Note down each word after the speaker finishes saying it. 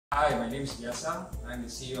Hi, my name is Vyasa. I'm the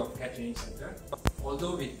CEO of CAD Training Center.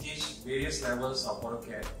 Although we teach various levels of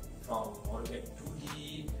AutoCAD, from AutoCAD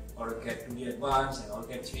 2D, AutoCAD 2D Advanced and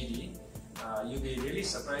AutoCAD 3D, you'll be really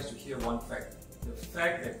surprised to hear one fact. The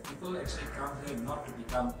fact that people actually come here not to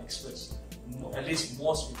become experts, at least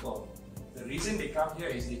most people. The reason they come here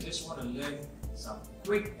is they just want to learn some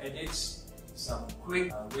quick edits, some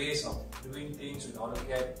quick ways of doing things with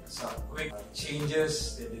AutoCAD, some quick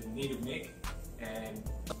changes that they need to make. And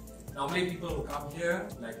normally people who come here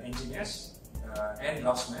like engineers and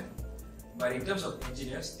draftsmen, but in terms of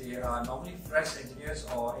engineers, they are normally fresh engineers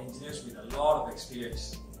or engineers with a lot of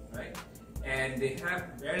experience, right? And they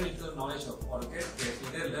have very little knowledge of AutoCAD. They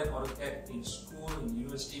have either learned AutoCAD in school, in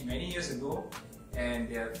university many years ago, and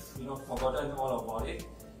they have forgotten all about it.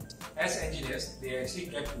 As engineers, they actually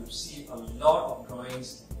get to see a lot of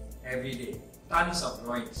drawings every day, tons of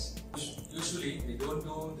drawings. Usually, they don't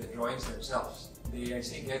do the drawings themselves. They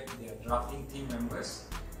actually get their drafting team members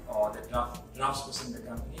or the draftsperson in the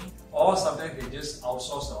company, or sometimes they just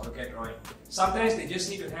outsource the AutoCAD drawing. Sometimes they just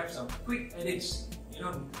need to have some quick edits,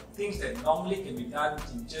 things that normally can be done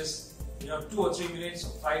in just 2 or 3 minutes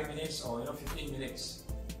or 5 minutes or 15 minutes.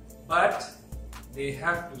 But they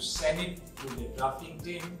have to send it to the drafting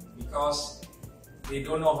team because they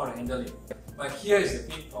don't know how to handle it. But here is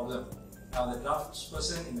the big problem. Now the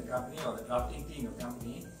draftsperson in the company or the drafting team in the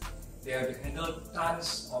company, they have to handle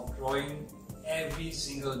tons of drawing every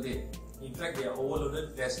single day. In fact, they are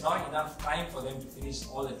overloaded. There's not enough time for them to finish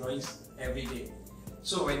all the drawings every day.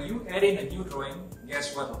 So when you add in a new drawing,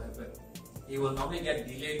 guess what will happen? It will normally get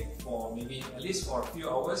delayed for maybe at least for a few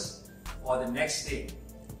hours or the next day.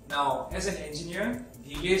 Now, as an engineer,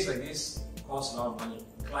 delays like this cost a lot of money.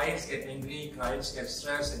 Clients get angry, clients get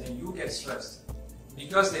stressed, and then you get stressed.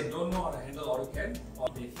 Because they don't know how to handle AutoCAD, or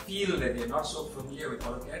they feel that they're not so familiar with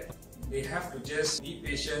AutoCAD, they have to just be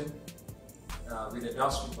patient with the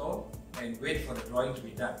draftspeople and wait for the drawing to be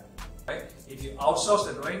done. Right? If you outsource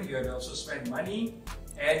the drawing, you have to also spend money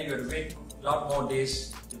and you have to wait a lot more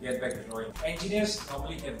days to get back the drawing. Engineers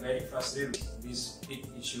normally get very frustrated with this big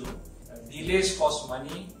issue. Delays cost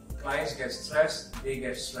money, clients get stressed, they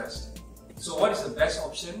get stressed. So what is the best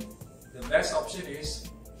option? The best option is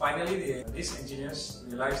finally these engineers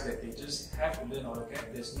realize that they just have to learn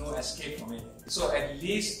AutoCAD. There's no escape from it. So at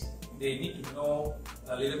least they need to know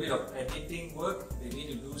a little bit of editing work, they need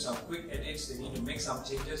to do some quick edits, they need to make some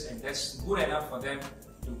changes, and that's good enough for them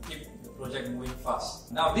to keep the project moving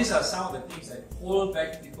fast. Now these are some of the things that hold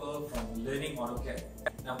back people from learning AutoCAD.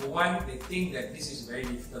 Number one, they think that this is very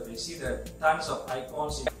difficult. They see the tons of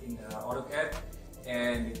icons in AutoCAD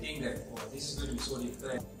and they think that, oh, this is going to be so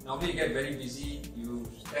difficult. Normally you get very busy, you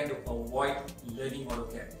tend to avoid learning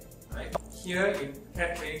AutoCAD. Right? Here in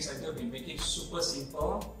CAD Training Center, we make it super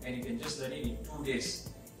simple and you can just learn it in 2 days.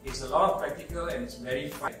 It's a lot of practical and it's very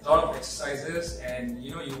fun. A lot of exercises and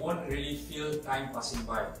you won't really feel time passing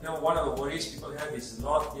by. One of the worries people have is a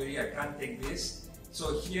lot of theory, I can't take this.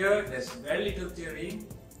 So here there's very little theory,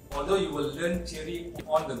 although you will learn theory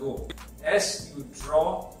on the go. As you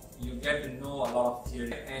draw, you get to know a lot of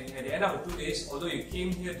theory. And at the end of the 2 days, although you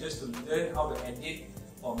came here just to learn how to edit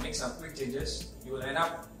or make some quick changes, you will end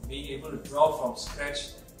up being able to draw from scratch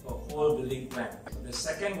a whole building plan. The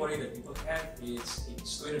second worry that people have is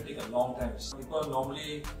it's going to take a long time. People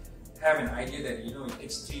normally have an idea that it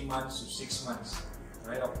takes 3 months to 6 months,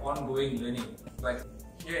 right, of ongoing learning. But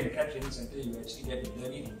here in CAD Training Center, you actually get to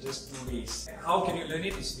learn it in just 2 days. And how can you learn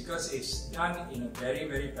it? Is because it's done in a very,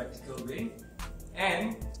 very practical way.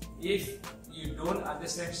 And if you don't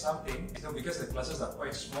understand something, because the classes are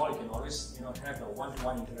quite small, you can always have a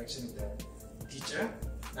one-to-one interaction with the teacher.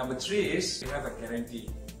 Number 3 is you have a guarantee.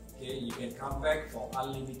 Okay, you can come back for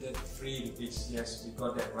unlimited free repeats. Yes, we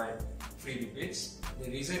got that right. Free repeats. The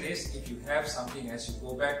reason is if you have something as you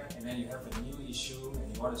go back and then you have a new issue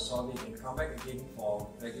and you want to solve it, you can come back again for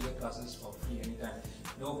regular classes for free anytime.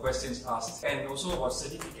 No questions asked. And also about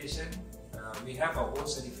certification, we have our own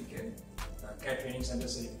certificate, CAD Training Center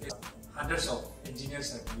certificate. Hundreds of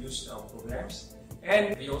engineers have used our programs.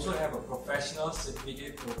 And we also have a professional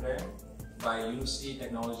certificate program by University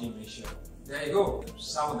Technology Malaysia. There you go,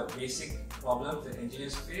 some of the basic problems that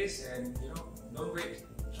engineers face, and don't wait,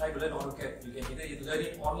 try to learn AutoCAD. You can either learn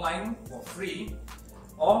it online for free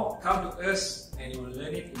or come to us and you will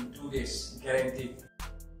learn it in 2 days, guaranteed.